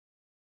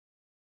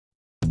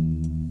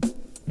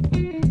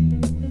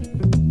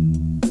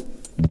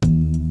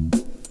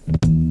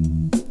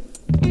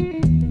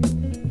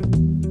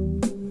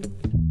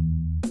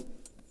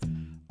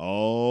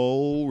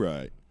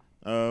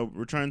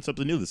trying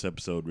something new this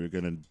episode. We're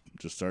gonna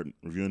just start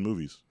reviewing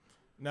movies.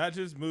 Not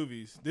just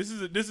movies. This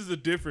is a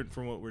different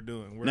from what we're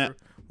doing. We're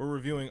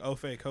reviewing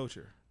Ofe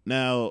culture.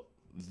 Now,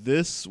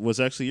 this was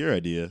actually your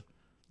idea.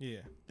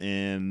 Yeah.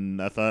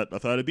 And I thought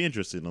it'd be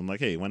interesting. I'm like,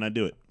 hey, why not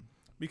do it?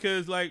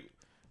 Because like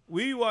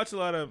we watch a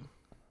lot of.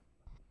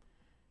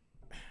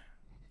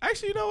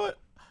 Actually, you know what?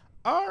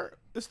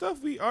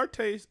 Our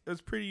taste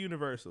is pretty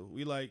universal.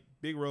 We like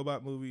big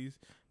robot movies,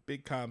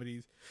 big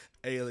comedies,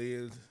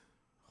 aliens,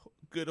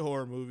 good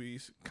horror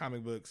movies,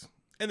 comic books,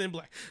 and then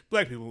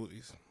black people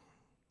movies.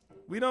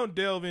 We don't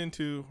delve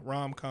into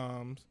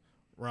rom-coms.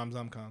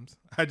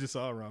 I just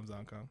saw a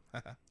rom-com.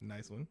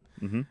 Nice one.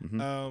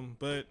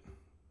 But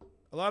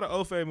a lot of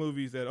Ofe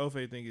movies that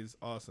Ofe think is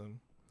awesome,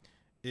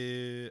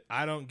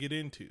 I don't get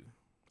into.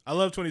 I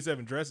love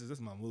 27 Dresses.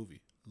 That's my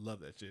movie.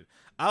 Love that shit.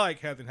 I like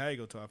Katherine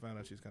Heigl till I found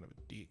out she's kind of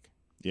a dick.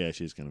 Yeah,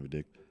 she's kind of a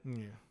dick.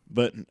 Yeah.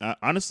 But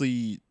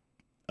honestly,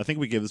 I think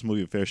we gave this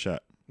movie a fair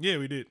shot. Yeah,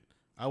 we did.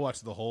 I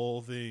watched the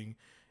whole thing.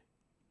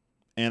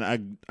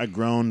 And I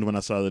groaned when I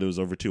saw that it was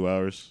over 2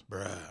 hours.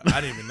 Bruh, I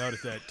didn't even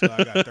notice that till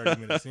I got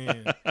 30 minutes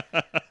in.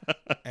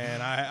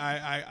 And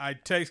I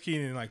text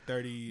Keenan like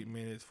 30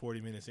 minutes,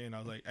 40 minutes in. I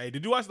was like, hey,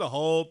 did you watch the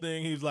whole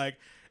thing? He was like,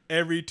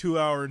 every 2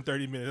 hour and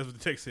 30 minutes. That's what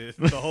the text says.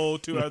 The whole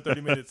 2 hour,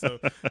 30 minutes. So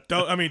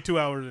 2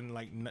 hours and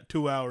like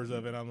 2 hours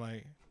of it. I'm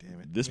like,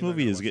 damn it. This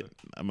movie is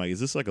I'm like, is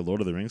this like a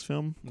Lord of the Rings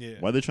film? Yeah.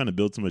 Why are they trying to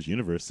build so much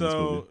universe in this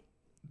movie?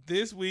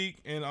 This week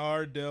in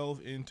our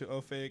delve into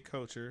Ofe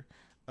culture,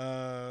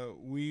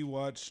 we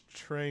watched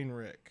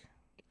Trainwreck.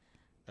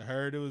 I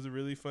heard it was a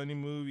really funny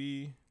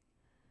movie.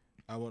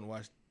 I didn't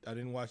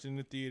watch it in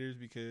the theaters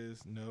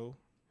because no.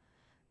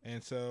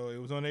 And so it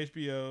was on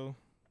HBO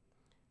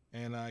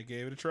and I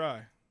gave it a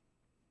try.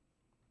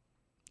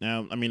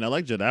 Now, I mean, I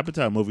like Judd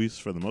Apatow movies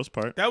for the most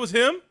part. That was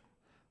him?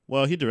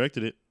 Well, he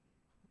directed it.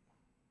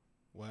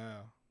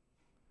 Wow.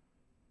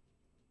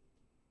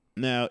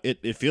 Now,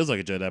 it feels like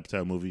a Judd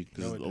Apatow movie.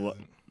 No, it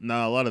doesn't.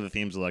 A lot of the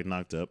themes are like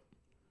knocked up.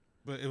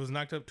 But it was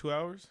knocked up 2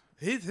 hours?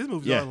 His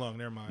movies are long.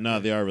 Never mind. No,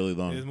 they are really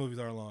long. His movies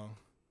are long.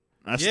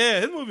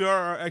 His movies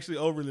are actually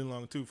overly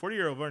long too.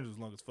 40-Year-Old Virgin was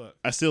long as fuck.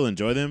 I still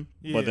enjoy them,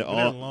 but they're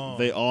long.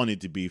 They all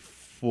need to be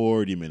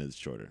 40 minutes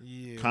shorter.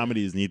 Yeah.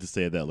 Comedies need to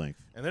stay at that length.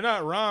 And they're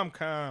not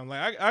rom-com.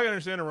 Like I can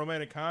understand a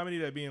romantic comedy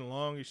that being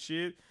long as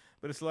shit,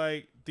 but it's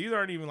like these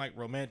aren't even like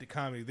romantic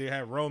comedies. They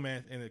have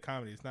romance in the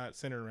comedy. It's not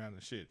centered around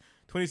the shit.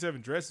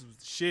 27 Dresses was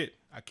the shit.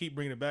 I keep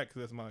bringing it back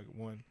because that's my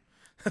one.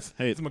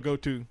 That's my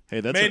go-to. Hey,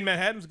 that's Made in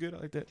Manhattan's good. I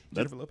like that.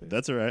 Jennifer Lopez.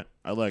 That's all right.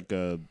 I like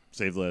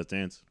Save the Last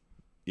Dance.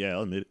 Yeah,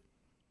 I'll admit it.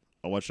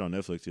 I watched it on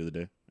Netflix the other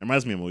day. It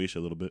reminds me of Moesha a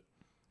little bit.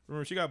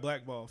 Remember, she got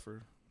blackballed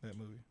for that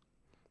movie.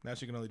 Now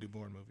she can only do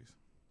Bourne movies.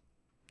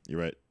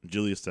 You're right.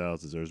 Julia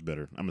Stiles deserves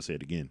better. I'm gonna say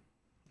it again.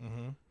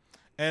 Mm-hmm.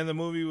 And the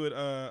movie would.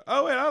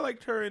 I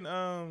liked her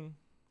in.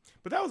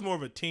 But that was more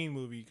of a teen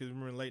movie because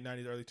remember in late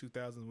 90s, early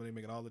 2000s when they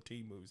making all the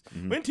teen movies.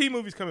 Mm-hmm. When teen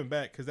movies coming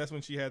back because that's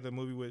when she had the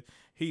movie with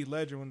Heath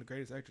Ledger, one of the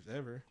greatest actors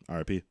ever.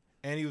 R.I.P.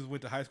 And he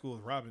went to high school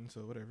with Robin,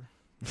 so whatever.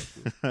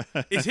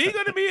 Is he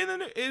gonna be in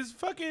the? Is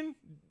fucking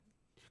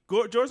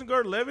Joseph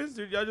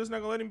Gordon-Levitt? Y'all just not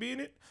gonna let him be in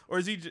it, or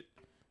is he?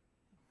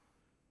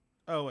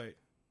 Oh wait,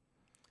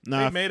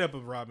 they made up a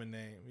Robin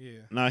name. Yeah.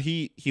 Nah,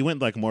 he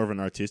went like more of an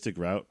artistic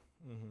route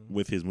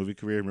with his movie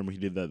career. Remember he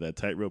did that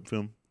Tightrope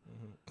film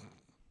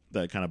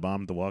that kind of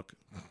bombed The Walk.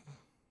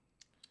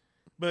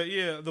 But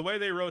yeah, the way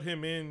they wrote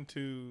him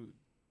into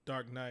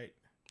Dark Knight.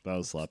 That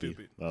was sloppy.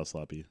 Stupid. That was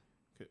sloppy.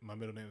 My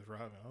middle name is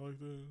Robin. I like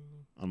that.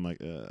 I'm like,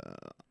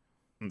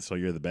 so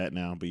you're the Bat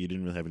now, but you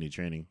didn't really have any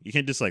training. You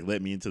can't just like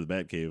let me into the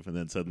Bat cave and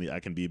then suddenly I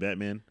can be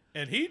Batman.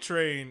 And he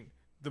trained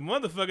the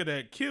motherfucker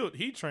that killed.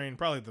 He trained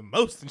probably the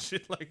most and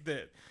shit like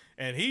that.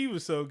 And he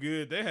was so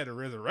good they had to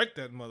resurrect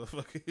that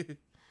motherfucker.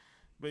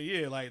 But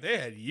yeah, like they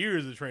had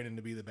years of training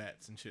to be the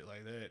Bats and shit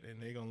like that,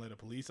 and they gonna let a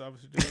police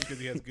officer do it because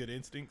he has good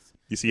instincts.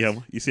 You see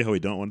how we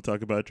don't want to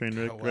talk about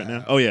Trainwreck right now?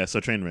 Wow. Oh yeah, so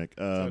Trainwreck.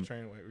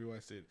 Trainwreck, we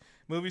watched it.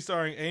 Movie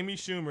starring Amy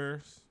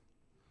Schumer,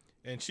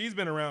 and she's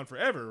been around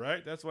forever,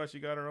 right? That's why she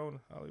got her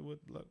own Hollywood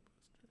blockbuster.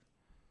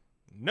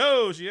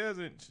 No, she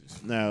hasn't.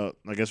 Now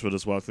I guess we'll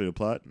just walk through the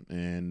plot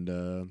and.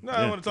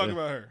 I want to talk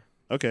about her.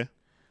 Okay.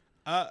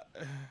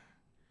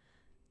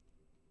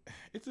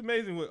 It's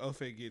amazing what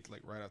Ofe gets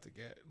like right off the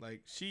gate.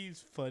 Like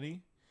she's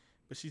funny,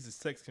 but she's a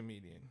sex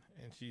comedian,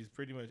 and she's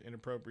pretty much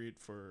inappropriate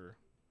for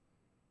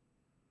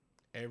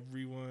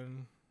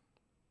everyone.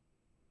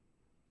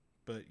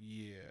 But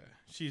yeah,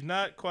 she's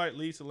not quite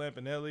Lisa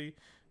Lampanelli,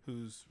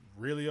 who's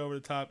really over the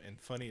top and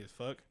funny as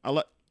fuck.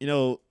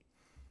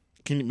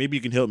 Maybe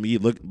you can help me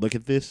look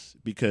at this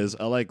because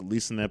I like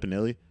Lisa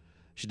Lampanelli.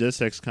 She does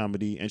sex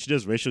comedy and she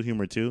does racial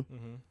humor too,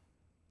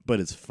 but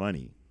it's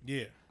funny.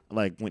 Yeah.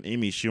 Like when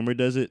Amy Schumer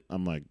does it,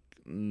 I'm like,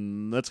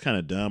 that's kind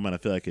of dumb, and I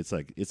feel like it's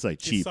cheap. It's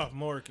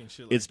sophomoric and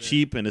shit. It's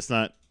cheap, and it's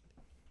not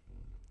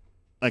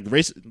like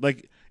race.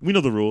 Like we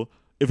know the rule: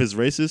 if it's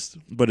racist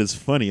but it's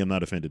funny, I'm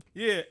not offended.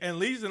 Yeah, and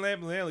Lisa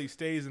Lampanelli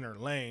stays in her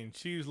lane.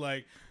 She's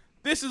like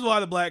this is why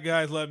the black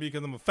guys love me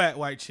because I'm a fat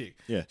white chick.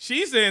 Yeah.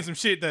 She's saying some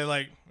shit that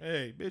like,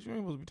 hey, bitch, you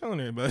ain't supposed to be telling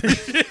anybody.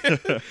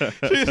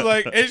 She's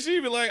like, and she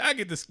be like, I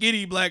get the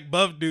skinny black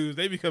buff dudes.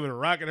 They be coming and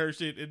rocking her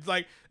shit. It's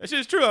like, that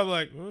shit's true. I'm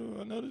like,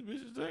 oh, I know this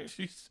bitch is saying.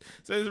 She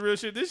says real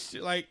shit. This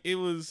shit, like, it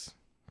was,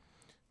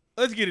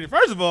 let's get it.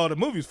 First of all, the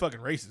movie's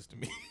fucking racist to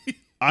me.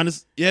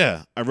 Honest,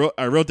 yeah. I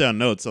wrote down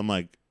notes. I'm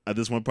like, at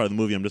this one part of the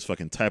movie, I'm just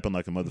fucking typing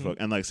like a motherfucker.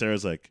 And like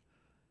Sarah's like,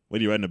 what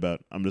are you writing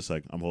about? I'm just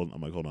like, I'm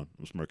like, hold on.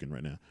 I'm smirking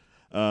right now.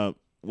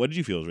 What did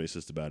you feel was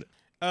racist about it?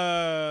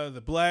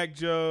 The black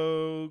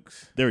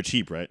jokes. They were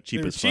cheap, right?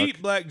 Cheap as cheap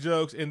fuck. black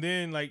jokes, and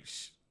then like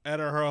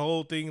out of her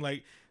whole thing,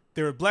 like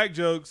there were black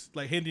jokes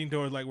like hinting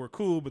towards like we're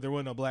cool, but there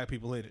wasn't no black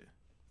people in it.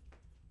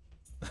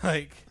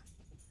 like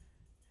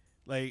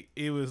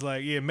it was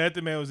like, yeah,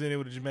 Method Man was in it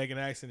with a Jamaican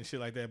accent and shit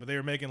like that, but they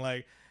were making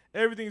like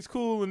everything's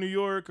cool in New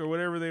York or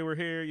whatever they were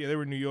here. Yeah, they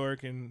were in New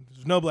York, and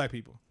there's no black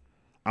people.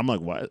 I'm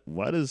like,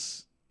 why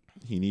does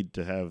he need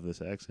to have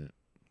this accent?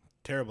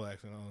 Terrible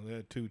accent on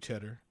that too,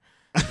 cheddar.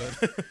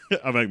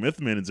 I'm like,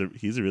 Method Man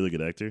he's a really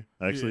good actor,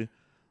 actually.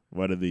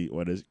 Yeah.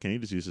 Can he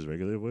just use his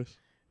regular voice?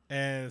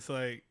 And it's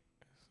like,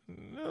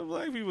 no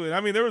black people. I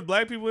mean, there was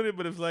black people in it,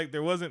 but it's like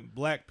there wasn't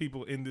black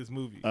people in this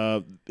movie.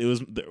 There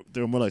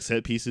were more like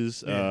set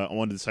pieces. Yeah. I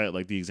wanted to cite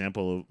like the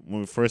example of when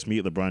we first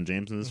meet LeBron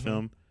James in this Mm-hmm.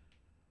 film.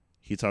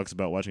 He talks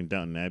about watching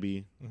Downton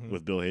Abbey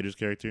with Bill Hader's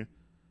character.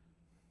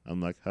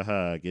 I'm like,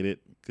 haha, I get it,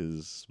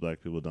 because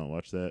black people don't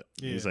watch that.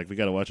 Yeah. He's like, we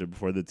got to watch it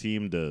before the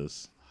team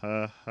does.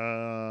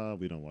 Ha,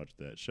 we don't watch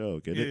that show.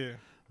 Get it?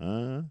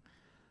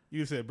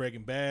 You said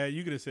Breaking Bad.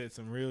 You could have said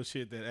some real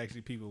shit that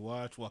actually people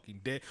watch. Walking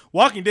Dead.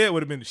 Walking Dead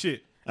would have been the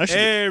shit. Actually,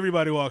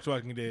 everybody watched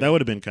Walking Dead. That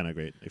would have been kind of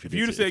great. If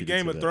you'd have said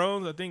Game of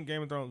Thrones, I think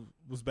Game of Thrones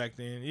was back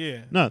then.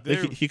 Yeah. No,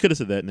 he could have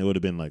said that, and it would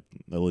have been like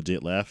a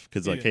legit laugh.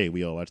 Because like, hey,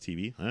 we all watch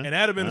TV. Huh? And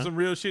that'd have been some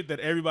real shit that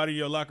everybody in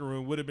your locker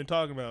room would have been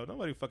talking about.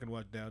 Nobody fucking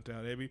watched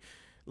Downtown Abbey.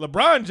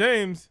 LeBron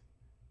James.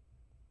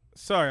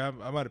 Sorry, I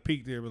might have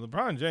peeked there, but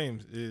LeBron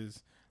James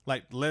is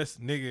like less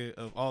nigga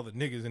of all the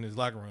niggas in his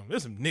locker room.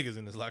 There's some niggas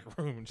in his locker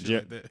room and shit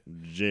like that.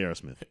 J.R.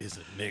 Smith is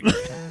a nigga.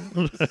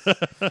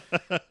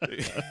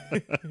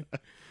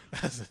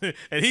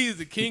 And he's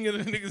the king of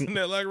the niggas in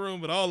that locker room,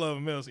 but all of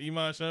them else.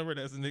 Iman Shumpert,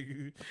 that's a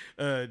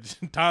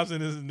nigga.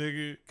 Thompson is a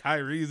nigga.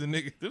 Kyrie's a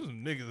nigga. There's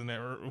some niggas in that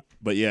room.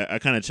 But yeah, I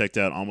kind of checked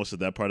out almost at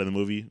that part of the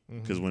movie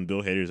because when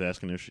Bill Hader's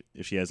asking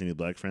if she has any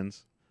black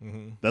friends,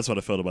 that's what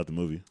I felt about the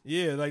movie.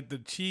 Yeah, like the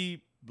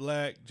cheap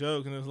black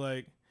joke, and it's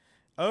like,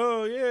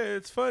 oh yeah,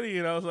 it's funny,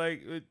 and I was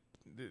like,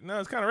 no,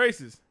 it's kind of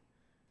racist.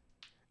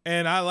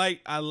 And I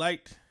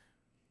liked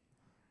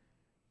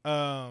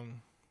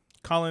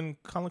Colin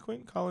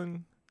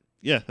Quinn.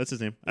 Yeah, that's his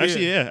name.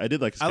 Actually, yeah, I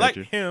did like his character.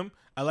 I liked him.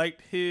 I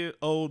liked his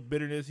old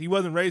bitterness. He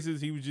wasn't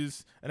racist. He was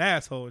just an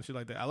asshole and shit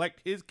like that. I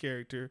liked his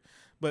character,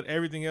 but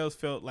everything else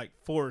felt like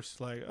forced.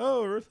 Like,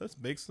 oh, let's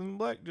make some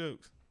black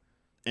jokes.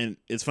 And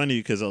it's funny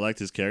because I liked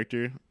his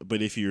character,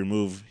 but if you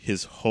remove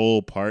his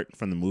whole part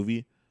from the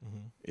movie,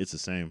 it's the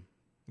same.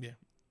 Yeah,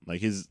 like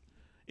he's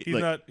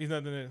not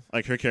the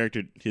like her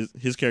character.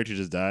 His character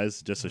just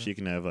dies just so she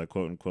can have like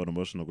quote unquote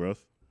emotional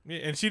growth. Yeah,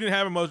 and she didn't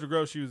have emotional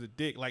growth. She was a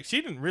dick. Like,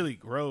 she didn't really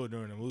grow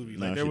during the movie.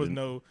 Like, there was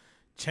no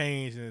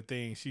change in the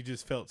thing. She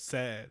just felt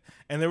sad.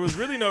 And there was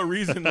really no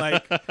reason, for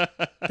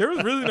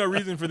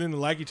them to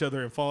like each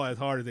other and fall as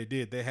hard as they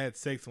did. They had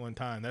sex one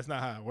time. That's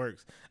not how it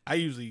works. I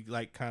usually,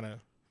 like, kind of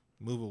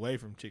move away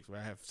from chicks where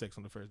I have sex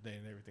on the first day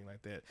and everything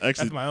like that.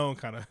 Actually, that's my own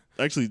kind of.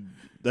 Actually,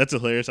 that's a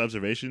hilarious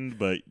observation,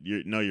 but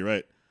you're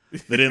right.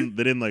 They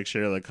didn't like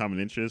share like common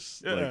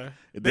interests. Yeah. Like,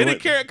 they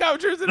didn't care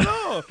common interests at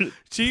all.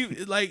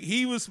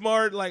 He was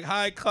smart, like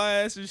high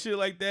class and shit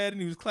like that,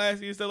 and he was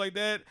classy and stuff like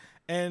that.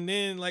 And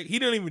then like he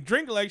didn't even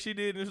drink like she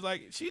did, and it's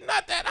like she's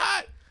not that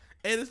hot.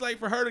 And it's like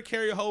for her to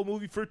carry a whole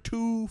movie for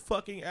 2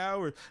 fucking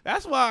hours.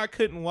 That's why I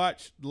couldn't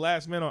watch The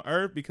Last Man on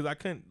Earth, because I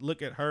couldn't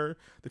look at her,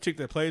 the chick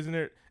that plays in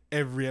it,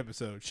 every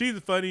episode. She's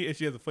funny and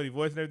she has a funny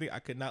voice and everything. I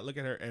could not look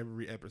at her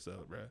every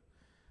episode, bro.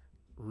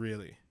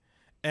 Really.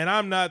 And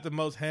I'm not the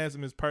most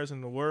handsomest person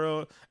in the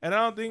world. And I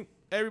don't think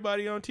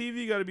everybody on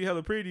TV got to be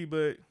hella pretty,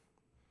 but.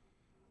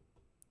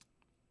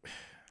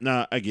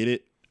 Nah, I get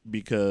it,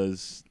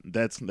 because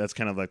that's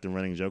kind of like the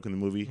running joke in the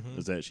movie,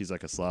 is that she's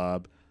like a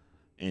slob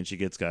and she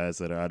gets guys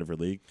that are out of her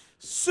league.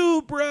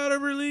 Super out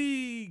of her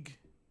league.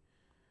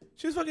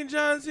 She was fucking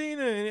John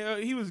Cena,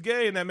 and he was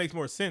gay, and that makes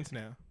more sense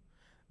now.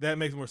 That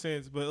makes more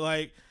sense. But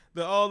like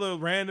all the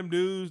random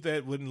dudes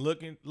that would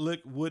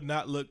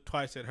not look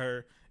twice at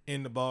her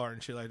in the bar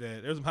and shit like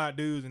that. There's some hot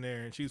dudes in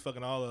there, and she was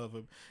fucking all of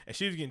them, and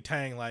she was getting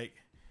tanged like,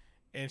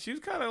 and she was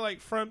kind of like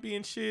frumpy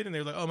and shit, and they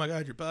were like, "Oh my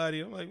god, your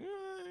body." I'm like,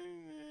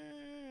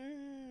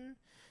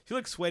 she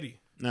looked sweaty.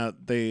 Now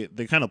they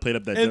kind of played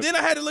up that. And then I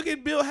had to look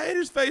at Bill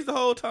Hader's face the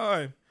whole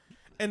time,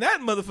 and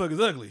that motherfucker's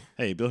ugly.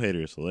 Hey, Bill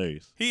Hader is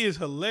hilarious. He is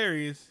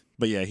hilarious.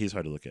 But yeah, he's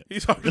hard to look at.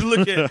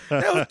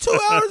 That was 2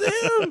 hours of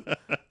him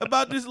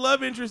about this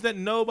love interest that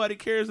nobody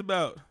cares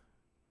about.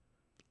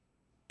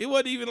 It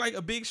wasn't even like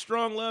a big,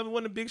 strong love. It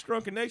wasn't a big,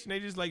 strong connection.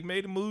 They just like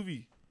made a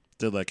movie.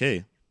 They're like,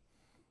 hey,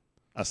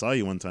 I saw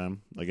you one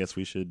time. I guess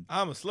we should.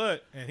 I'm a slut,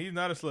 and he's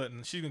not a slut,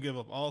 and she's gonna give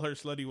up all her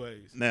slutty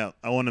ways. Now,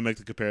 I want to make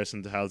the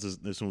comparison to how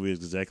this movie is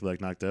exactly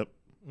like Knocked Up.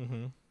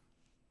 Mm-hmm.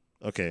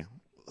 Okay,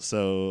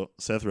 so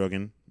Seth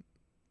Rogen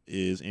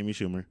is Amy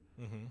Schumer.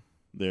 Mm-hmm.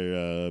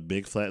 They're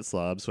big flat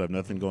slobs who have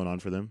nothing going on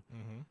for them.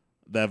 Mm-hmm.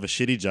 They have a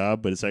shitty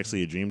job, but it's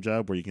actually a dream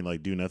job where you can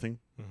like do nothing,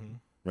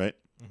 right?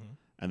 Mm-hmm.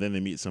 And then they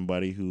meet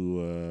somebody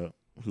who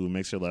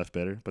makes their life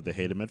better, but they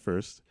hate him at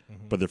 1st,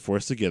 but they're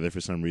forced together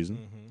for some reason.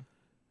 Mm-hmm.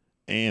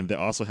 And they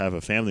also have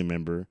a family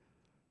member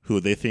who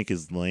they think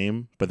is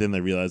lame, but then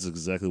they realize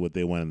exactly what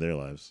they want in their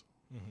lives.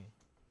 Mm-hmm.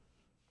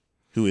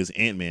 Who is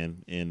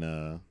Ant-Man in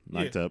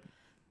Knocked Up,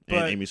 and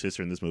But- Amy's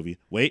sister in this movie.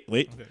 Wait.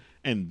 Okay.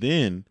 And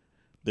then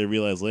they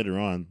realize later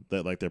on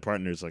that like their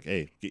partner's like,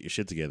 hey, get your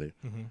shit together.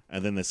 Mm-hmm.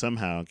 And then they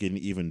somehow get an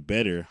even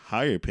better,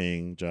 higher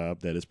paying job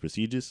that is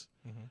prestigious.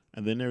 Mm-hmm.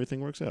 And then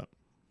everything works out.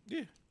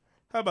 Yeah.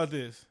 How about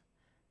this?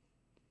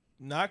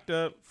 Knocked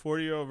Up,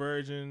 40-year-old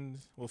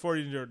virgins. Well,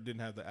 40-year-old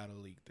didn't have the out of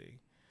the league thing.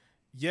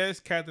 Yes,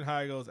 Captain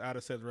Hygo's out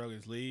of Seth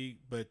Rogen's league,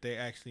 but they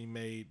actually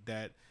made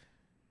that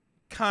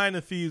kind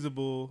of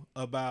feasible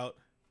about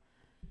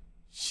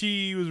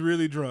she was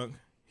really drunk.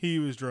 He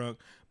was drunk,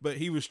 but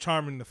he was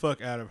charming the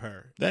fuck out of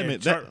her. That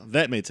made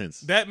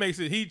sense. That makes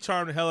it. He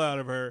charmed the hell out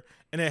of her,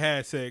 and they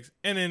had sex,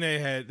 and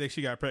then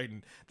she got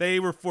pregnant. They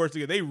were forced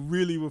together. They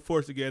really were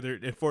forced together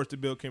and forced to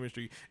build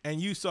chemistry.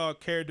 And you saw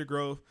character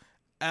growth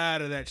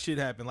out of that shit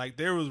happen. Like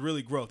there was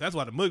really growth. That's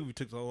why the movie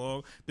took so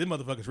long. Them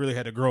motherfuckers really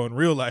had to grow in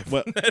real life.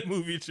 Well, that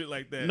movie and shit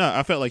like that. No,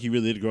 I felt like he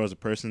really did grow as a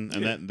person,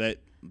 and Yeah.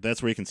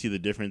 that's where you can see the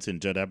difference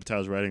in Judd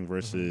Apatow's writing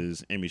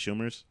versus Amy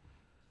Schumer's.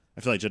 I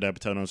feel like Judd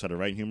Apatow knows how to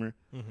write humor.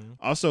 Mm-hmm.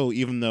 Also,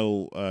 even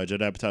though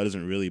Judd Apatow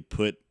doesn't really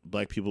put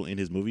black people in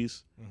his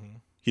movies,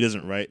 he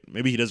doesn't write.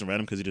 Maybe he doesn't write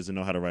them because he doesn't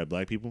know how to write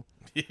black people,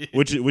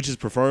 which is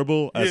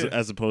preferable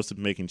as opposed to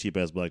making cheap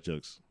ass black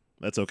jokes.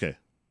 That's okay.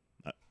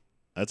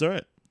 That's all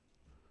right.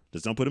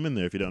 Just don't put them in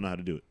there if you don't know how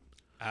to do it.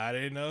 I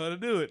didn't know how to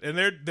do it. And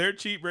their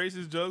cheap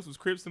racist jokes was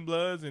Crips and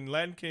Bloods and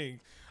Latin Kings.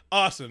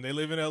 Awesome. They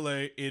live in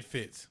LA. It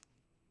fits.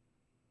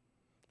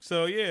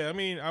 So yeah, I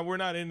mean, we're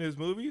not in his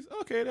movies.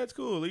 Okay, that's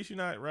cool. At least you're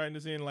not writing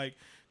this in like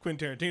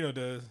Quentin Tarantino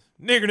does.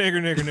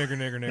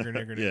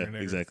 Nigger. Yeah,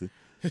 exactly.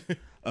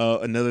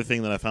 Another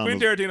thing that I found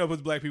Quentin Tarantino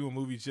puts black people in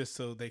movies just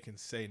so they can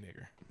say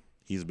nigger.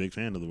 He's a big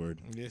fan of the word.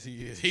 Yes,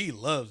 he is. He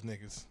loves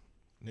niggas.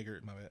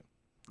 Nigger, my bad.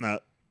 Now,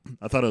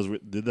 I thought it was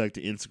did like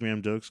the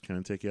Instagram jokes kind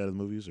of take you out of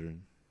the movies, or what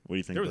do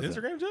you think? There was about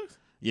that? Instagram jokes?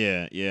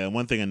 Yeah.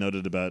 One thing I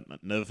noted about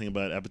another thing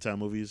about Apatow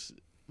movies,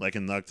 like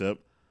in Knocked Up,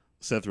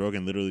 Seth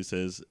Rogen literally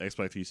says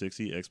Xbox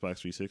 360, Xbox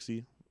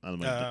 360.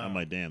 I'm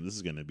like, damn, this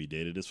is gonna be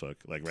dated as fuck,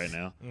 like right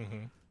now.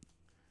 Mm-hmm.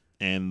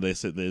 And they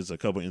said there's a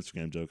couple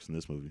Instagram jokes in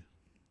this movie,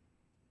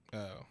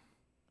 Oh.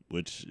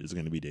 which is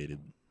gonna be dated.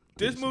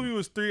 This movie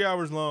was 3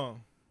 hours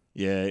long.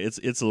 Yeah, it's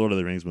a Lord of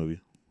the Rings movie.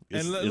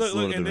 It's And Lord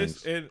look, of and the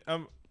this, Rings.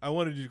 and I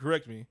wanted you to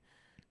correct me,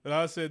 but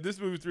I said this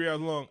movie 3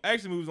 hours long.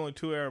 Actually, the movie's only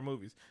 2 hour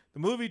movies. The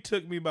movie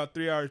took me about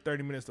 3 hours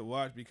 30 minutes to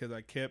watch because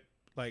I kept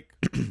like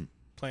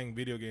playing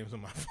video games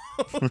on my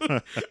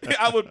phone.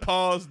 I would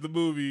pause the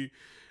movie,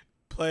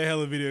 play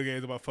hella video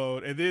games on my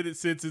phone, and then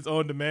since it's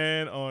on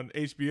demand on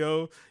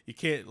HBO, you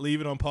can't leave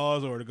it on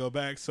pause or to go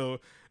back. So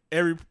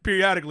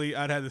periodically,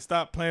 I'd have to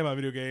stop playing my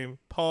video game,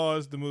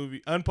 pause the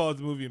movie, unpause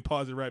the movie, and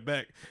pause it right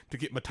back to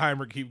get my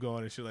timer to keep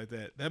going and shit like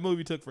that. That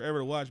movie took forever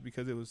to watch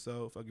because it was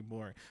so fucking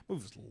boring. The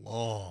movie was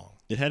long.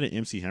 It had an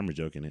MC Hammer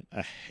joke in it.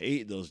 I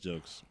hate those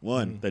jokes.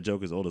 One, that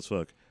joke is old as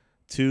fuck.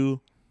 Two,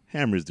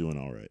 Hammer's doing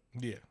all right.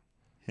 Yeah,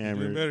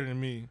 Hammer, doing better than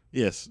me.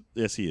 yes,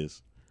 he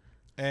is.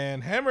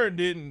 And Hammer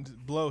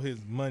didn't blow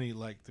his money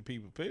like the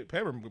people.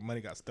 Hammer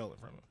money got stolen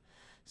from him.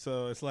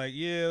 So it's like,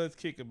 yeah, let's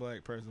kick a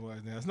black person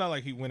wise now. It's not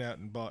like he went out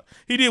and bought.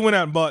 He did went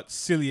out and bought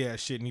silly ass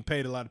shit, and he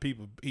paid a lot of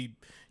people. He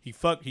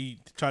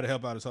tried to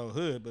help out his whole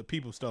hood, but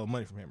people stole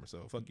money from him.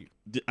 So fuck you.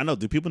 I know.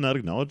 Do people not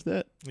acknowledge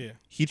that? Yeah.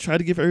 He tried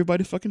to give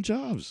everybody fucking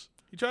jobs.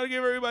 He tried to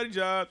give everybody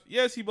jobs.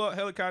 Yes, he bought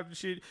helicopter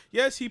shit.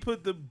 Yes, he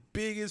put the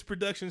biggest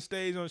production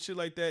stage on shit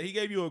like that. He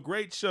gave you a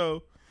great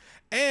show.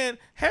 And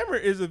Hammer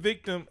is a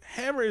victim.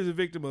 Hammer is a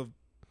victim of,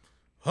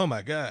 oh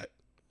my God.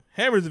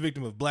 Hammer is a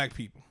victim of black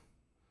people.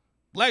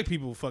 Black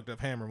people fucked up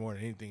Hammer more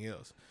than anything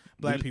else.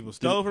 Black people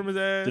stole from his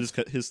ass.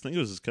 His thing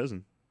was his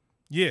cousin.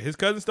 Yeah, his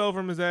cousin stole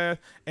from his ass.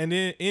 And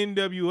then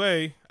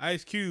NWA,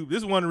 Ice Cube. This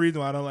is one of the reasons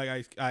why I don't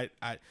like Ice.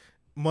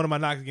 One of my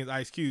knocks against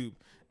Ice Cube.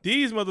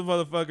 These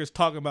motherfuckers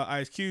talking about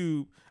Ice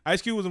Cube.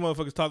 Ice Cube was the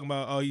motherfuckers talking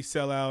about, oh, he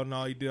sell out and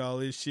all, he did all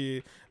this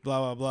shit, blah,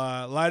 blah,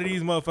 blah. A lot of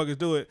these motherfuckers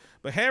do it.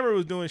 But Hammer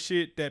was doing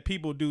shit that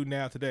people do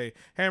now today.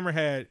 Hammer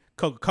had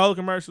Coca-Cola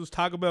commercials,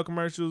 Taco Bell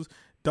commercials,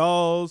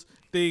 dolls,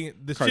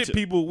 shit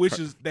people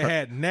wishes they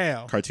had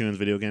now. Cartoons,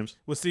 video games.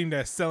 Was seen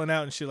that selling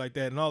out and shit like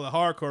that. And all the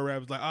hardcore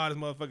rappers like, oh, this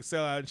motherfucker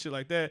sell out and shit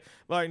like that.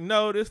 But like,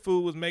 no, this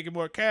fool was making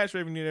more cash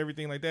revenue and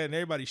everything like that. And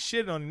everybody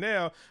shitting on him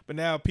now. But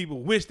now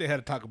people wish they had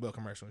a Taco Bell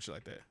commercial and shit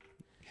like that.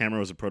 Hammer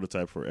was a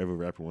prototype for every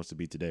rapper wants to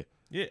be today.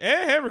 Yeah,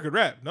 and Hammer could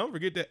rap. Don't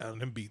forget that.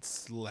 Them beats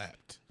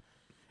slapped.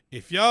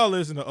 If y'all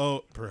listen to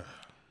bruh.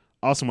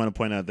 I also want to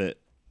point out that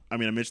I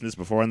mean, I mentioned this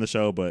before on the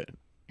show, but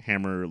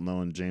Hammer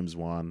loaned James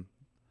Wan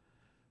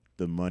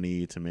the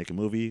money to make a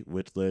movie,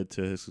 which led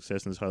to his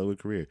success in his Hollywood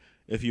career.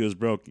 If he was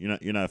broke, you're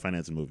not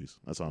financing movies.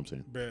 That's all I'm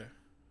saying. Bruh.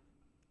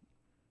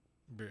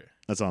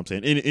 That's all I'm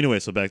saying. Anyway,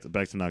 so back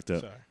to Knocked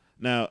Up. Sorry.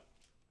 Now,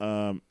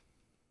 I'm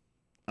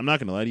not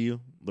gonna lie to you.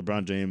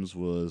 LeBron James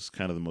was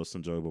kind of the most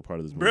enjoyable part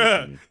of this movie.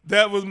 Bruh,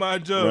 that was my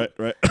joke.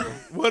 Right.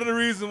 One of the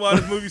reasons why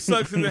this movie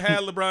sucks is it had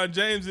LeBron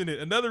James in it.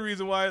 Another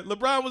reason why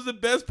LeBron was the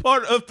best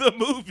part of the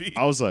movie.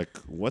 I was like,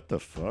 what the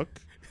fuck?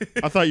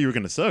 I thought you were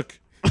gonna suck.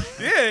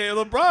 Yeah,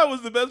 LeBron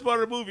was the best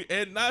part of the movie.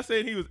 And not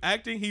saying he was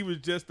acting, he was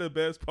just the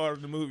best part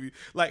of the movie.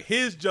 Like,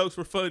 his jokes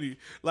were funny.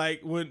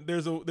 Like, when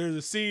there's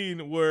a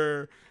scene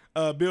where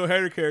Bill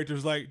Hader character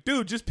was like,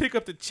 dude, just pick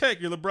up the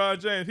check. You're LeBron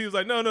James. He was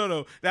like,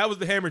 no. That was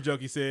the Hammer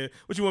joke, he said.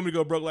 What, you want me to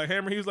go broke like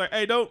Hammer? He was like,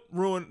 hey, don't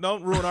ruin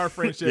our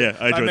friendship Yeah,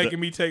 I by enjoyed making that.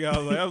 me take out.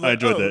 I was I like,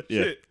 enjoyed oh, that,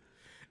 yeah. shit.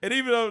 And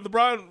even though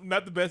LeBron,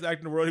 not the best actor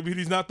in the world,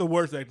 he's not the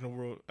worst actor in the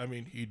world. I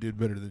mean, he did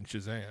better than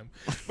Shazam.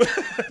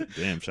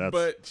 Damn, shots.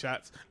 But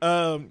shots.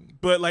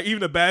 But like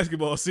even the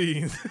basketball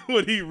scenes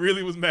when he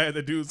really was mad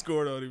that dude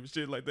scored on him,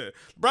 shit like that.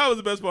 LeBron was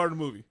the best part of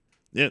the movie.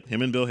 Yeah,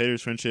 him and Bill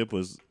Hader's friendship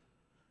was.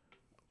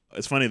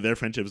 It's funny, their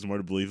friendship is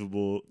more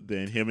believable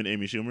than him and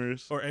Amy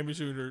Schumer's. Or Amy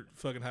Schumer,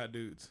 fucking hot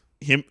dudes.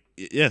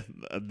 Yeah,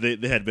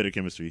 they had better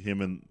chemistry.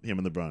 Him and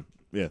LeBron.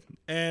 Yeah,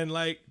 And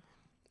like,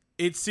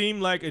 it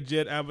seemed like a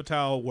Judd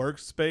Apatow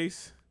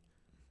workspace,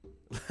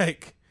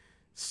 like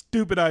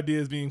stupid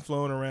ideas being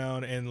flown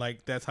around, and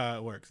like that's how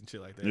it works and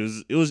shit like that.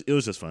 it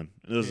was just fun.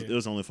 It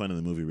was only fun in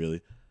the movie,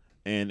 really,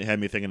 and it had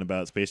me thinking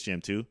about Space Jam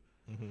 2.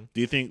 Mm-hmm.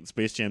 Do you think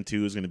Space Jam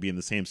 2 is going to be in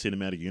the same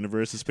cinematic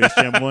universe as Space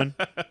Jam 1?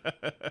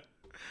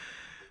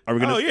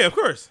 Oh yeah, of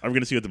course. Are we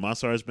going to see what the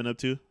Monster has been up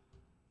to?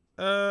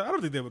 I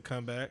don't think they would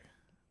come back.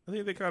 I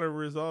think they kind of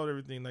resolved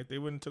everything. Like they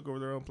wouldn't took over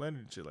their own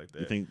planet and shit like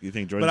that. You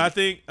think Jordan? But I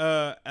think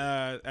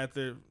at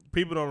the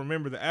people don't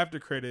remember the after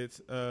credits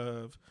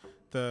of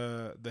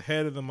the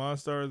head of the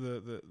Monster,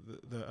 the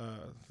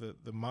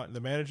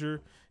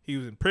manager. He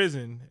was in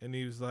prison and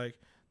he was like,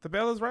 "The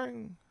bell is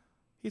rang.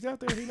 He's out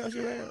there. He knows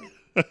you're there.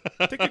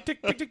 Tick tick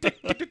tick tick tick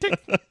tick tick tick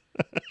tick."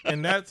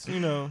 And that's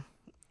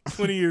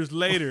 20 years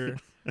later,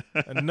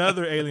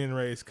 another alien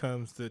race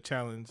comes to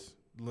challenge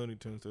Looney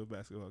Tunes to a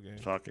basketball game.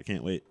 Fuck, I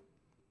can't wait.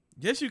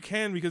 Yes, you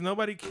can, because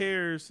nobody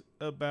cares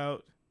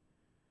about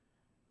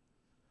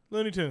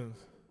Looney Tunes.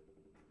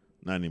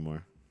 Not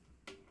anymore.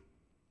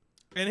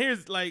 And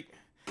here's like,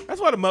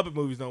 that's why the Muppet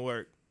movies don't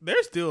work.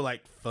 They're still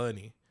like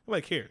funny.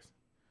 Nobody cares.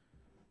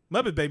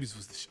 Muppet Babies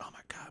was the shit. Oh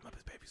my god,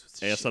 Muppet Babies was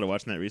the Hey, I shit. started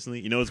watching that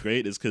recently. You know what's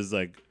great is because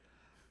like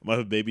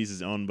Muppet Babies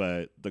is owned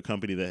by the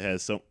company that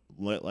has so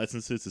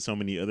licenses to so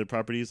many other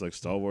properties like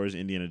Star Wars,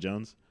 Indiana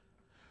Jones.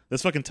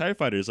 That's fucking TIE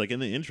Fighters like in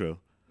the intro.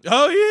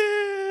 Oh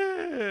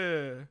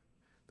yeah,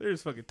 they're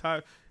just fucking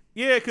tired.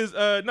 Yeah, because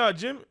no,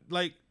 Jim,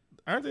 like,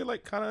 aren't they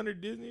like kind of under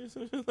Disney or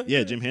something? Like Yeah,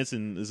 that? Jim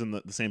Henson is in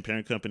the same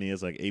parent company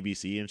as like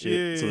ABC and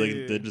shit. So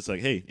they're just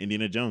like, hey,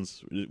 Indiana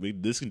Jones,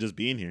 this can just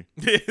be in here.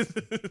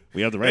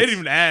 We have the They rights. didn't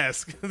even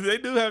ask. They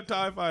do have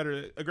TIE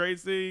Fighter. A great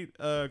scene,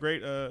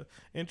 great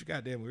entry.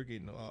 Goddamn, we're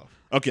getting off.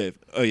 Okay.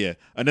 Oh yeah.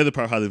 Another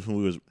part how this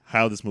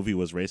movie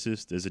was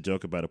racist. There's a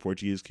joke about a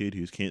Portuguese kid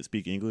who can't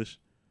speak English.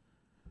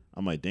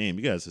 I'm like, damn,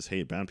 you guys just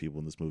hate brown people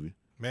in this movie.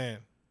 Man.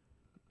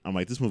 I'm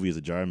like, this movie is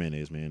a jar of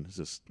mayonnaise, man. It's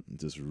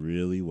just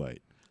really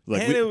white.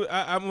 Like, And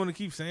I'm going to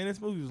keep saying this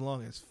movie was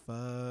long as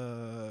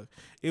fuck.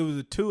 It was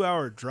a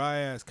 2-hour dry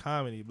ass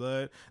comedy,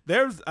 blood.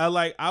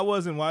 I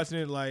wasn't watching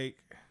it like,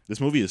 this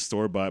movie is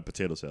store-bought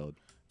potato salad.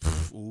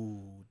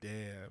 ooh,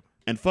 damn.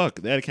 And fuck,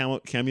 they had a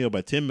cameo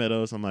by Tim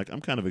Meadows. I'm like, I'm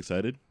kind of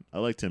excited. I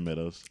like Tim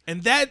Meadows.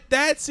 And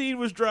that scene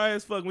was dry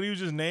as fuck when he was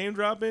just name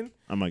dropping.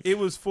 I'm like, It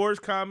was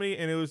forced comedy,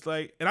 and it was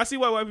like, and I see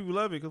why white people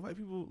love it, because white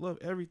people love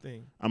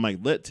everything.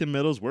 let Tim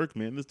Meadows work,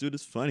 man. This dude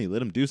is funny.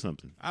 Let him do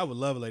something. I would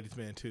love a Ladies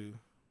Man too.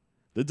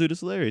 The dude is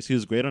hilarious. He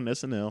was great on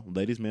SNL.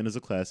 Ladies Man is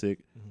a classic.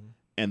 Mm-hmm.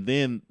 And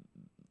then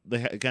they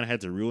kind of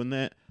had to ruin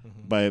that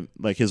by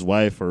like his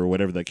wife or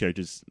whatever that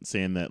character's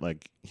saying that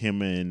like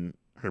him and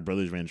her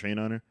brothers ran train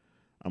on her.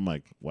 I'm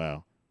like,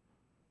 wow.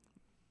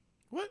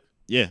 What?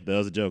 Yeah, that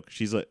was a joke.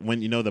 She's like,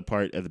 when you know the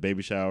part at the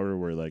baby shower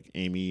where like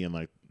Amy and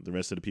like the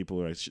rest of the people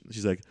are like,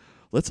 she's like,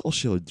 let's all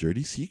share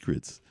dirty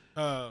secrets.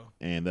 Oh.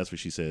 And that's what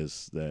she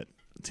says, that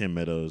Tim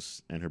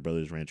Meadows and her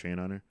brothers ran train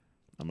on her.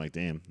 I'm like,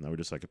 damn, now we're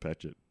just like a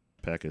pack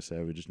of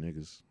savage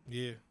niggas.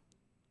 Yeah.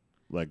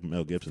 Like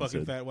Mel Gibson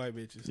Fucking said. fat white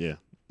bitches. Yeah,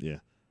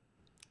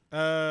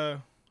 yeah.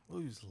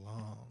 Movie's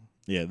long.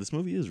 Yeah, this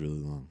movie is really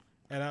long.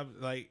 And I'm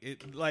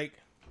like,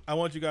 I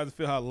want you guys to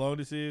feel how long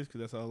this is, because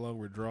that's how long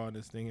we're drawing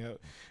this thing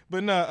out.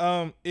 But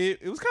no,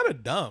 it was kind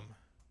of dumb.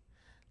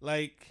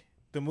 Like,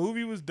 the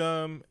movie was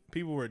dumb.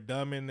 People were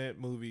dumb in that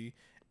movie,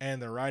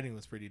 and the writing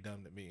was pretty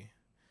dumb to me.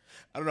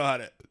 I don't know how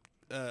to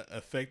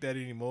affect that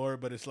anymore,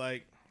 but it's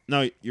like,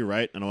 No, you're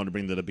right. I don't want to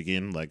bring that up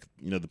again. Like,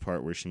 you know, the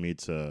part where she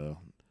meets,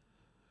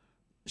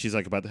 she's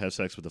like about to have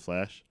sex with the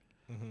Flash.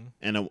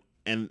 mm-hmm.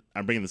 And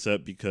I'm bringing this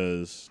up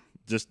because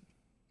just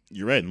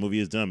you're right. The movie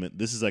is dumb.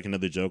 This is like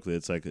another joke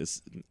that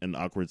it's an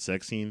awkward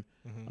sex scene.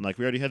 Mm-hmm. I'm like,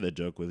 we already had that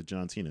joke with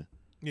John Cena.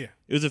 Yeah,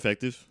 it was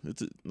effective.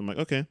 I'm like,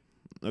 okay.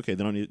 They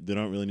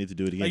don't really need to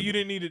do it again. Like you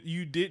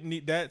didn't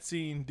need that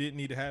scene. Didn't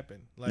need to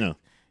happen. Like No.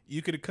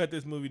 You could have cut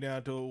this movie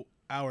down to an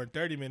hour and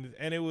 30 minutes,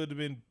 and it would have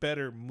been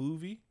better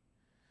movie.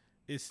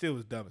 It still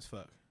was dumb as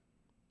fuck.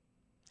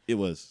 It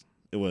was.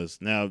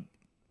 Now,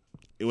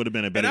 it would have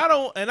been a better.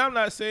 And I'm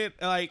not saying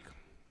like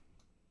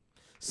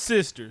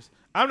Sisters.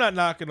 I'm not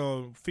knocking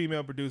on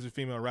female producers,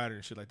 female writers,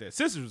 and shit like that.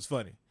 Sisters was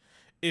funny.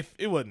 If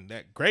it wasn't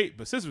that great,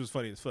 but Sisters was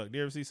funny as fuck. Do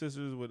you ever see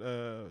Sisters with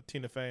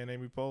Tina Fey and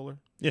Amy Poehler?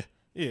 Yeah.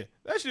 Yeah,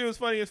 that shit was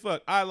funny as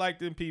fuck. I like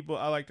them people.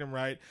 I like them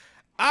right.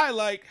 I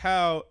like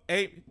how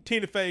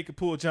Tina Fey could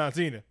pull John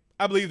Cena.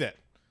 I believe that.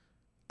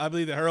 I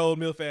believe that her old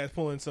MILF ass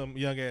pulling some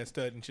young ass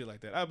stud and shit like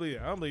that. I believe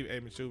it. I don't believe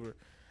Amy Schumer.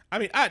 I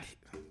mean, I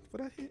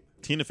hit?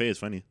 Tina Fey is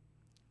funny.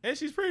 And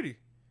she's pretty.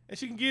 And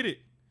she can get it.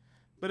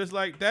 But it's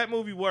like that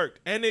movie worked.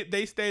 And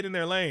they stayed in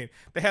their lane.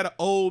 They had an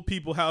old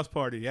people house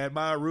party. They had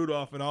Maya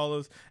Rudolph and all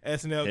those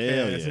SNL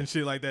cast and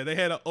shit like that. They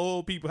had an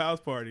old people house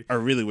party. I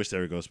really wish they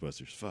were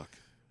Ghostbusters. Fuck.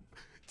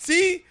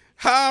 See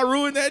how I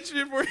ruined that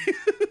shit for you?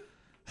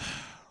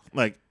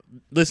 Like,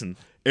 listen,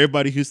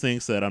 everybody who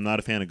thinks that I'm not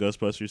a fan of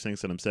Ghostbusters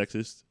thinks that I'm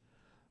sexist.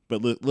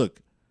 But look,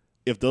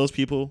 if those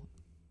people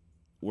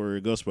were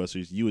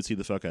Ghostbusters, you would see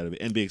the fuck out of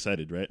it and be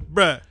excited, right?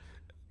 Bruh,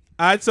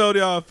 I told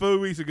y'all a few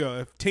weeks ago,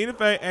 if Tina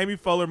Fey, Amy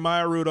Poehler,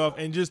 Maya Rudolph,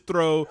 and just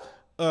throw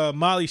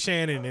Molly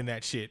Shannon in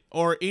that shit,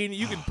 or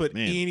you can put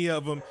any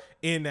of them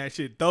in that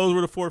shit. Those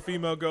were the 4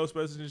 female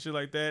Ghostbusters and shit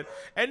like that.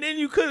 And then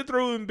you could have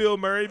thrown in Bill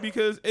Murray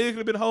because it could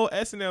have been a whole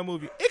SNL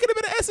movie. It could have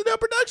been an SNL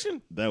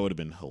production. That would have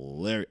been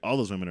hilarious. All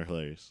those women are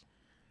hilarious.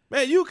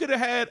 Man, you could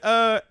have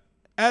had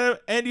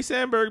Andy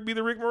Samberg be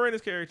the Rick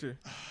Moranis character.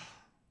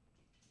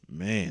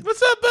 Man.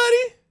 What's up,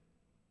 buddy?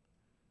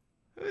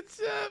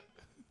 What's up?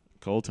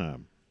 Cold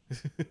time.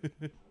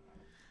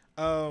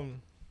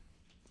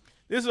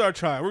 This is our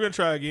try. We're gonna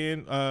try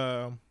again.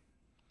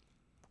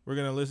 We're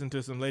gonna listen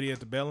to some Lady at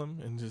the Bellum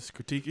and just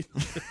critique it.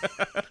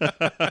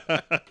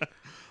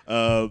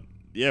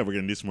 Yeah, we're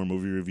gonna do some more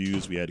movie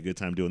reviews. We had a good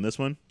time doing this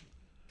one.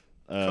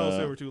 Cole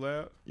said we're too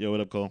loud. Yo,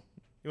 what up, Cole?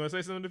 You want to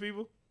say something to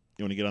people?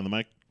 You want to get on the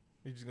mic?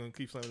 You're just gonna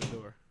keep slamming the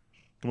door.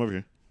 Come over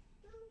here.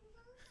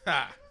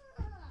 Ha!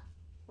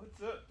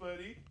 What's up,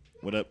 buddy?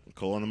 What up,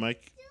 Cole on the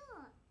mic?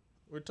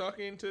 We're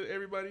talking to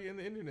everybody in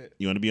the internet.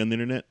 You want to be on the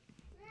internet?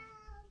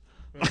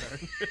 He's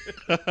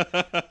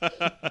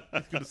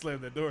gonna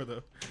slam that door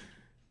though.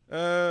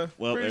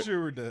 Well, pretty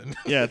sure we're done.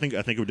 Yeah, I think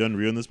we're done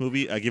reviewing this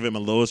movie. I give it my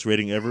lowest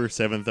rating ever,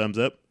 7 thumbs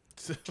up.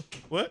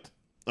 What?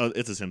 Oh,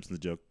 it's a Simpsons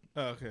joke.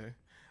 Oh, okay.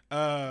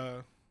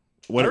 I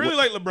really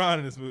like LeBron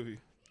in this movie.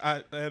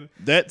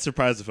 That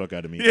surprised the fuck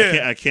out of me.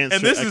 Yeah, I can't.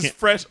 And this is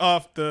fresh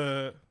off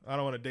the. I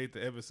don't want to date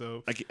the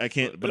episode. I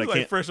can't. But I can't.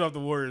 can't. Fresh off the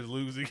Warriors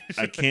losing.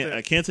 I can't.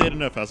 I can't say it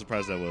enough how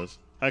surprised I was.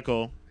 Hi,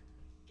 Cole.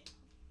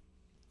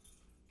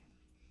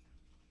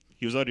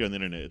 He was already on the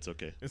internet. It's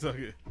okay. It's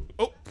okay.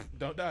 Oh,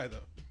 don't die though.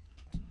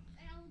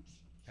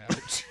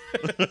 Ouch.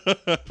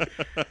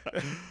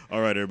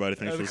 All right, everybody.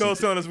 Thanks for Cole's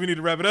telling us we need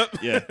to wrap it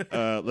up. Yeah.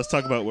 Let's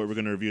talk about what we're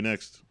going to review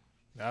next.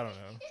 I don't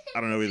know.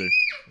 I don't know either.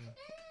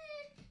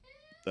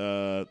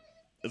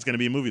 It's going to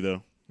be a movie,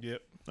 though.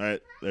 Yep. All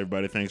right,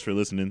 everybody. Thanks for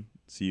listening.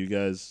 See you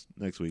guys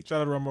next week.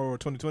 Shout out to Rumble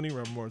 2020.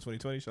 Rumble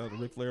 2020. Shout out to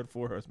Ric Flair, the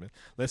Four Horsemen.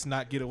 Let's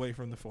not get away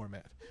from the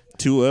format.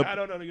 2 up. I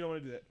don't know. You don't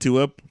want to do that. 2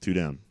 up, 2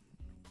 down.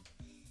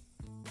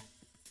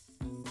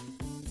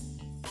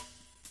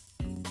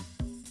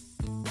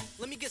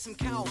 Let me get some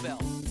cowbell.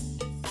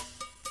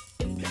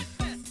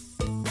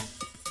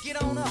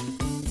 Get on up.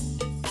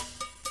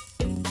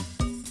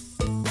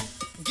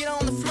 Get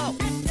on the floor.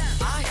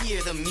 I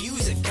hear the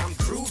music, I'm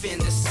grooving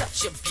to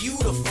such a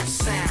beautiful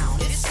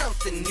sound. It's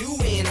something new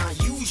and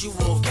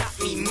unusual, got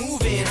me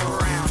moving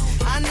around.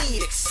 I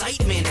need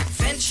excitement,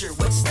 adventure,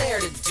 what's there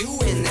to do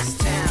in this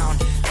town?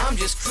 I'm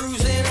just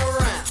cruising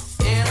around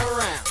and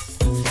around.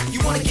 You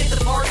wanna get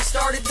the party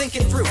started,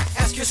 thinking through.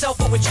 Ask yourself,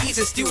 what would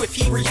Jesus do if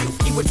he were you?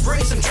 He would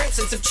bring some drinks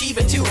and some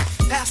Chiba too.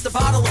 Pass the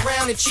bottle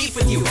around and chief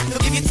with you. He'll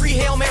give you 3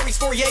 Hail Marys,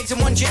 4 eggs,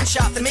 and 1 gin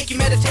shot. Then make you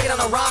meditate on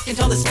a rock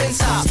until the spin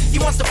stops. He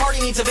wants to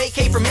party, needs a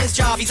vacay from his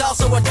job. He's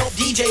also a dope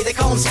DJ, they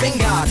call him Spin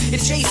God.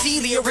 It's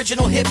JC, the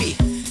original hippie.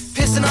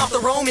 Pissing off the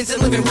Romans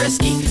and living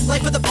risky.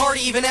 Life of the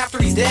party even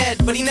after he's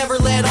dead. But he never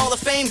let all the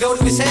fame go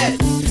to his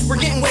head. We're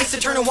getting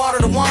wasted, turning water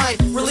to wine.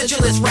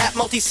 Religious rap,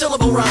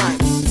 multi-syllable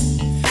rhymes.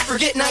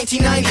 Forget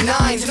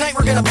 1999, tonight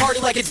we're gonna party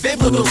like it's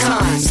biblical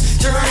times.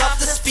 Turn up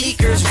the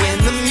speakers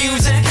when the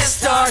music is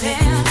starting.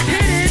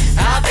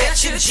 I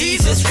bet you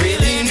Jesus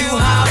really knew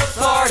how to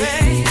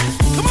party.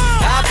 Come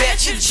on! I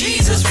bet you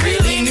Jesus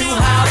really knew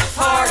how to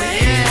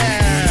party.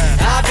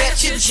 Yeah. I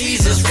bet you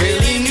Jesus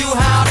really knew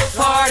how to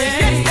party.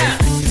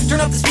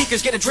 Turn up up the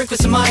speakers, get a drink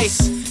with some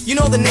ice. You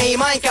know the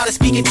name, I ain't gotta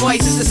speak it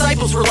twice. His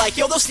disciples were like,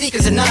 yo, those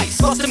sneakers are nice.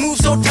 Bust a move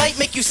so tight,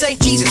 make you say,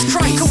 Jesus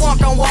Christ. Could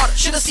walk on water,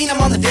 should've seen him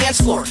on the dance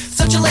floor.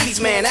 Such a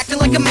ladies man, acting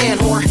like a man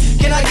whore.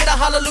 Can I get a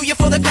hallelujah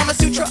for the Kama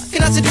Sutra?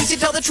 Can I seduce you,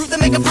 tell the truth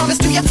and make a promise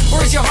to you?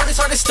 Or is your heart as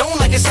hard as stone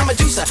like it's some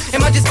Medusa?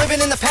 Am I just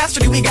living in the past or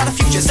do we got a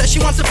future? Says she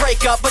wants to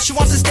break up, but she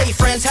wants to stay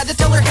friends. Had to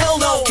tell her hell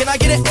no. Can I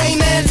get an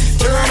amen?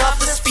 Turn up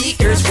the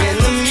speakers when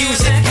the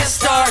music gets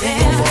started.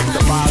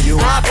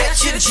 I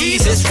bet you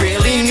Jesus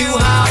really knew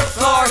how to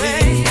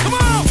party. Come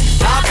on!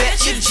 I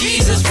bet you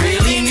Jesus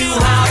really knew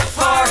how to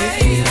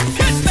party.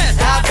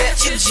 I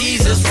bet you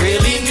Jesus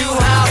really knew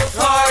how to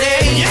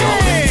party.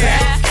 Going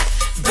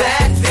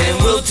back, then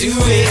we'll do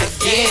it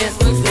again.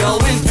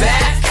 Going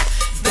back,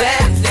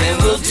 then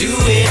we'll do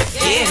it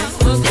again.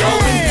 Going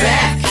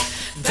back,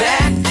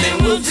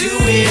 then we'll do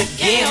it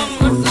again.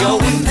 We're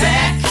going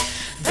back,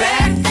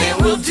 then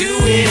we'll do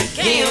it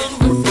again.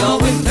 We're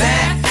going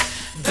back,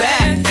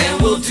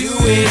 then we'll do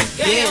it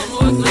again.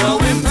 We're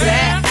going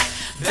back,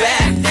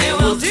 then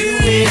we'll do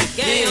it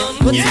again.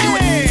 Let's do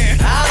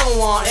it. I don't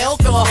want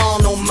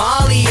alcohol, no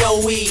Molly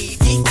or weed.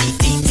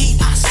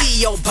 I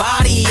see your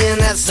body and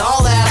that's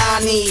all that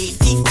I need.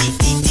 We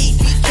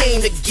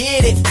came to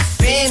get it,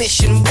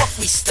 finishing what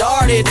we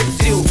started to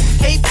do.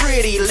 Hey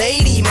pretty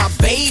lady, my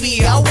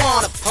baby, I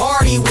wanna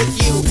party with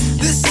you.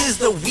 This is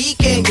the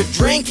weekend, you're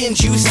drinking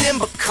juice and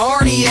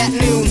Bacardi at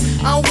noon.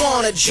 I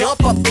wanna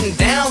jump up and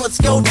down, let's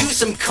go do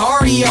some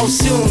cardio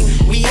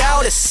soon. We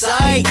out of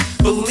sight,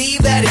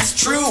 believe that it's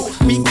true.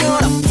 We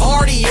gonna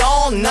party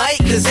all night,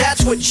 cause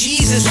that's what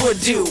Jesus would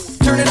do.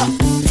 Turn it up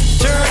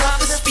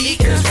the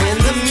speakers when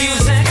the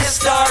music is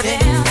starting.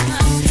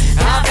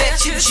 I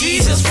bet you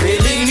Jesus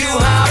really knew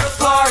how to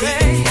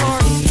party.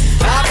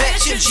 I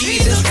bet you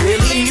Jesus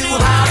really knew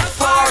how to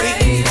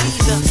party.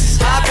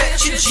 I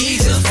bet you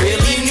Jesus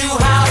really knew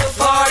how to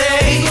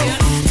party.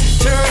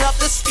 Turn up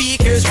the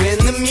speakers when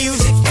the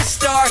music is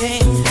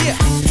starting. Yeah.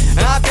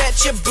 I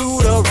bet you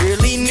Buddha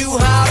really knew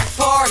how to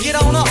party. Get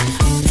on up.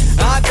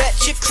 I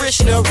bet you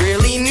Krishna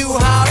really knew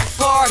how to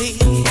party.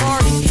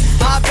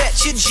 I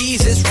bet you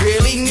Jesus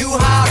really knew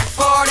how to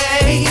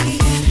party.